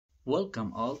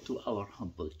Welcome all to our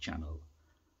humble channel,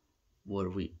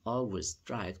 where we always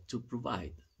strive to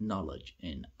provide knowledge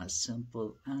in a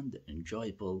simple and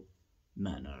enjoyable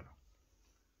manner.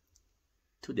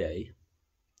 Today,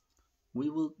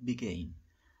 we will begin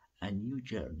a new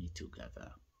journey together,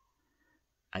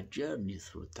 a journey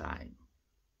through time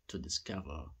to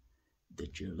discover the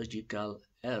geological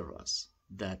eras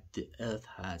that the Earth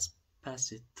has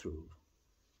passed through.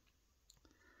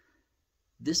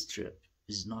 This trip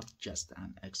is not just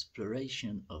an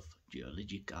exploration of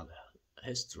geological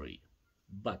history,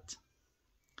 but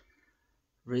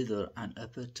rather an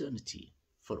opportunity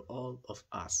for all of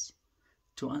us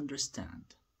to understand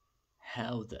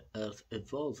how the Earth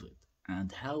evolved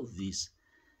and how these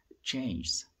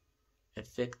changes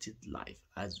affected life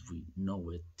as we know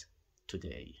it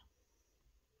today.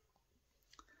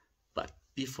 But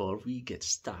before we get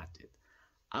started,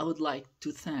 I would like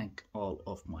to thank all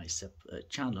of my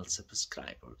channel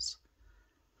subscribers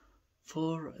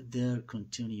for their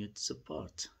continued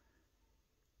support.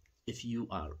 If you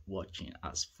are watching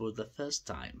us for the first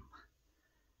time,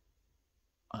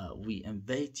 we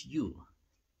invite you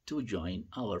to join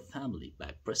our family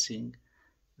by pressing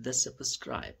the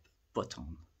subscribe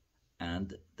button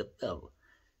and the bell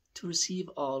to receive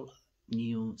all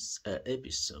new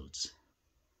episodes.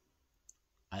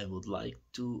 I would like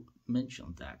to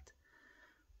mention that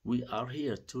we are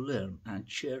here to learn and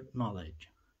share knowledge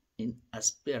in a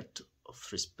spirit of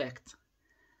respect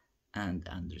and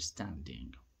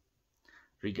understanding,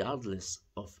 regardless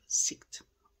of sect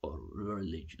or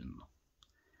religion.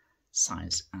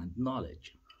 Science and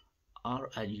knowledge are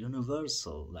a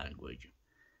universal language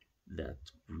that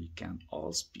we can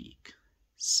all speak.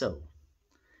 So,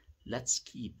 let's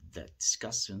keep the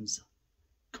discussions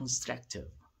constructive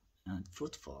and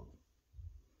fruitful.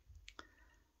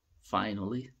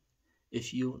 Finally,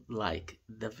 if you like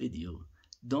the video,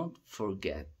 don't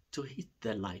forget to hit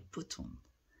the like button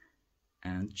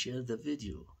and share the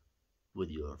video with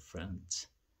your friends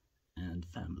and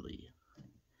family.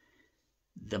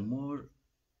 The more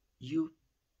you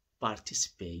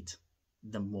participate,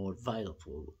 the more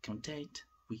valuable content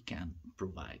we can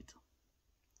provide.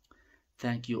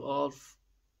 Thank you all.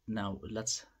 Now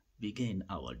let's begin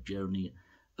our journey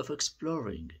of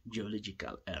exploring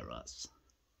geological eras.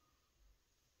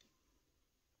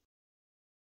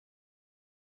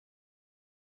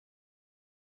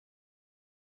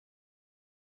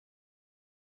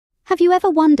 Have you ever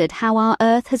wondered how our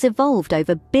Earth has evolved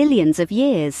over billions of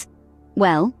years?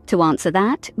 Well, to answer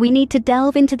that, we need to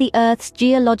delve into the Earth's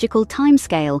geological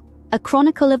timescale, a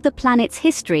chronicle of the planet's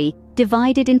history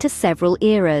divided into several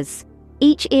eras.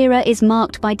 Each era is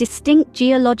marked by distinct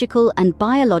geological and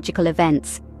biological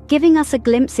events, giving us a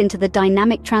glimpse into the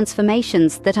dynamic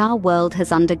transformations that our world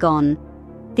has undergone.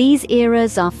 These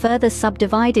eras are further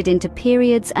subdivided into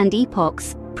periods and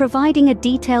epochs, providing a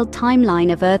detailed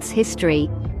timeline of Earth's history,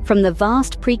 from the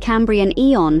vast Precambrian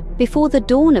eon before the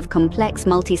dawn of complex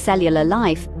multicellular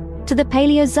life, to the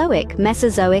Paleozoic,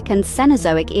 Mesozoic and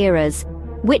Cenozoic eras,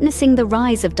 witnessing the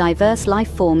rise of diverse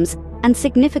life forms and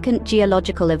significant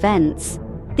geological events.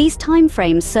 These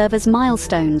timeframes serve as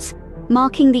milestones,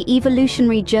 marking the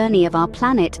evolutionary journey of our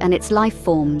planet and its life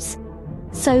forms.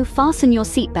 So fasten your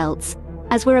seatbelts,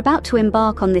 as we're about to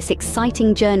embark on this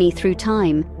exciting journey through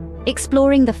time,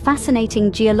 exploring the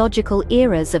fascinating geological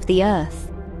eras of the Earth.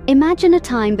 Imagine a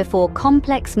time before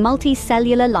complex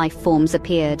multicellular life forms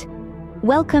appeared.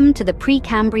 Welcome to the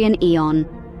Precambrian eon.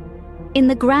 In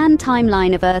the grand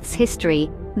timeline of Earth's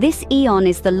history, this eon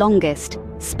is the longest,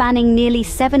 spanning nearly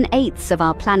 7/8 of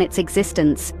our planet's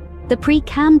existence. The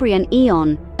Precambrian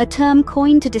eon, a term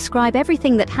coined to describe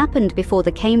everything that happened before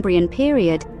the Cambrian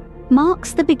period,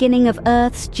 marks the beginning of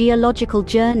Earth's geological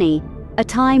journey, a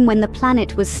time when the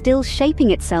planet was still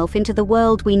shaping itself into the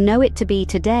world we know it to be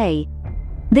today.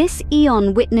 This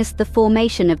eon witnessed the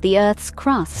formation of the Earth's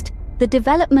crust, the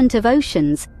development of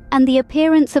oceans, and the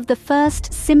appearance of the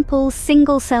first simple,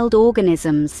 single-celled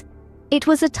organisms. It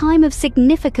was a time of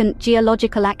significant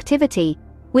geological activity,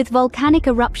 with volcanic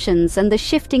eruptions and the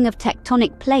shifting of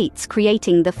tectonic plates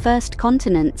creating the first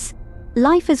continents.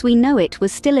 Life as we know it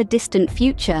was still a distant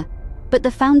future, but the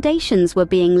foundations were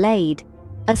being laid.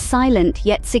 A silent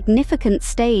yet significant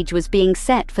stage was being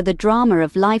set for the drama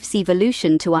of life's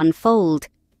evolution to unfold.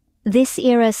 This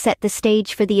era set the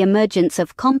stage for the emergence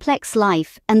of complex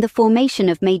life and the formation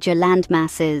of major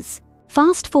landmasses.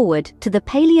 Fast forward to the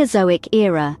Paleozoic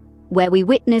era, where we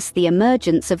witness the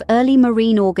emergence of early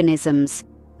marine organisms.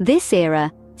 This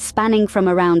era, spanning from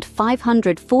around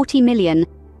 540 million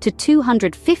to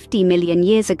 250 million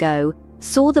years ago,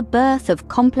 saw the birth of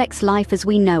complex life as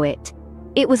we know it.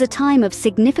 It was a time of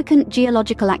significant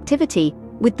geological activity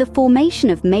with the formation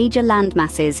of major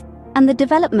landmasses and the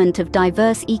development of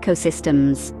diverse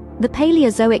ecosystems. The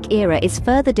Paleozoic era is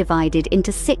further divided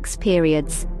into 6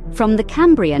 periods, from the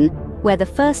Cambrian, where the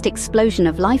first explosion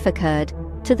of life occurred,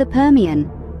 to the Permian,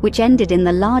 which ended in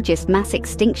the largest mass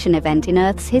extinction event in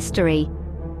Earth's history.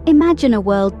 Imagine a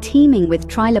world teeming with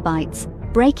trilobites,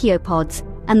 brachiopods,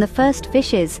 and the first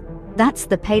fishes. That's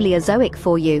the Paleozoic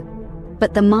for you.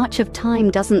 But the march of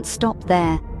time doesn't stop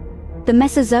there. The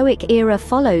Mesozoic era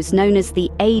follows, known as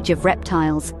the Age of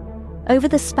Reptiles. Over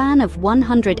the span of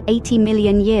 180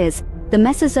 million years, the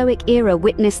Mesozoic era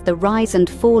witnessed the rise and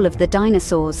fall of the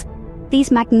dinosaurs. These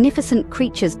magnificent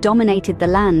creatures dominated the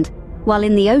land, while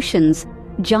in the oceans,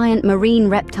 giant marine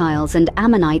reptiles and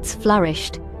ammonites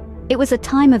flourished. It was a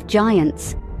time of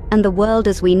giants, and the world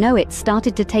as we know it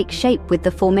started to take shape with the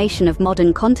formation of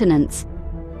modern continents.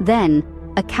 Then,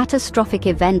 a catastrophic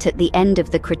event at the end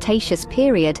of the Cretaceous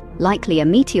period, likely a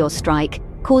meteor strike,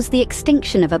 caused the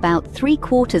extinction of about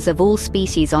 3/4 of all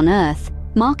species on Earth,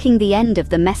 marking the end of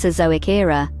the Mesozoic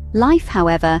era. Life,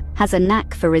 however, has a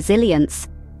knack for resilience.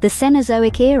 The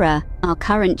Cenozoic era, our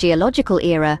current geological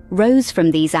era, rose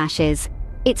from these ashes.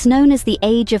 It's known as the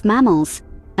Age of Mammals,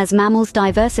 as mammals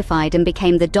diversified and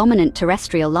became the dominant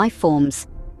terrestrial life forms.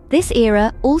 This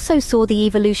era also saw the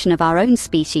evolution of our own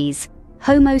species,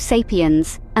 Homo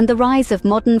sapiens, and the rise of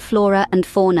modern flora and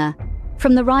fauna.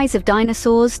 From the rise of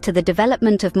dinosaurs to the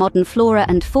development of modern flora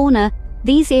and fauna,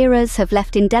 these eras have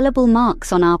left indelible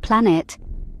marks on our planet.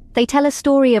 They tell a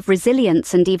story of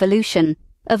resilience and evolution,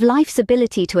 of life's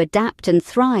ability to adapt and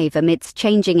thrive amidst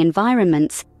changing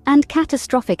environments and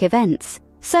catastrophic events.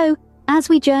 So, as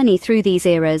we journey through these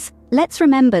eras, let's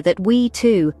remember that we,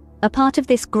 too, are part of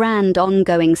this grand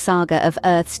ongoing saga of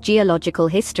Earth's geological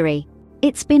history.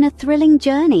 It's been a thrilling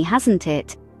journey, hasn't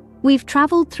it? We've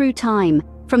traveled through time,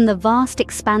 from the vast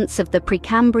expanse of the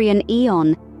Precambrian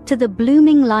Eon to the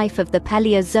blooming life of the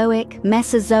Paleozoic,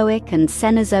 Mesozoic, and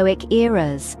Cenozoic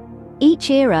eras.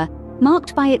 Each era,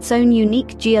 marked by its own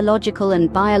unique geological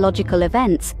and biological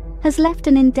events, has left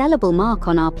an indelible mark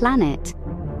on our planet.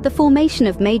 The formation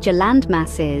of major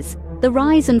landmasses, the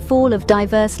rise and fall of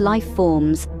diverse life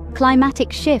forms,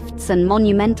 climatic shifts, and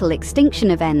monumental extinction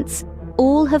events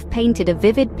all have painted a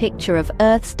vivid picture of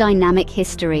Earth's dynamic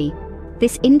history.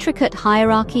 This intricate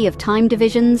hierarchy of time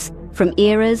divisions, from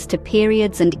eras to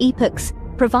periods and epochs,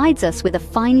 provides us with a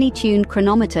finely tuned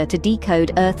chronometer to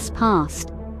decode Earth's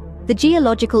past. The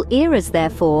geological eras,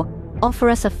 therefore, offer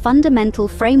us a fundamental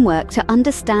framework to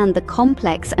understand the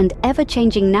complex and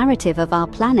ever-changing narrative of our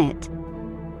planet.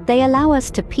 They allow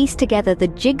us to piece together the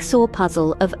jigsaw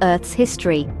puzzle of Earth's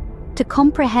history, to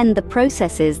comprehend the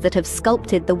processes that have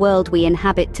sculpted the world we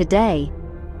inhabit today.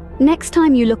 Next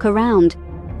time you look around,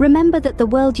 remember that the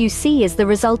world you see is the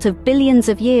result of billions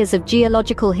of years of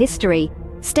geological history.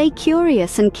 Stay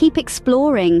curious and keep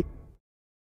exploring.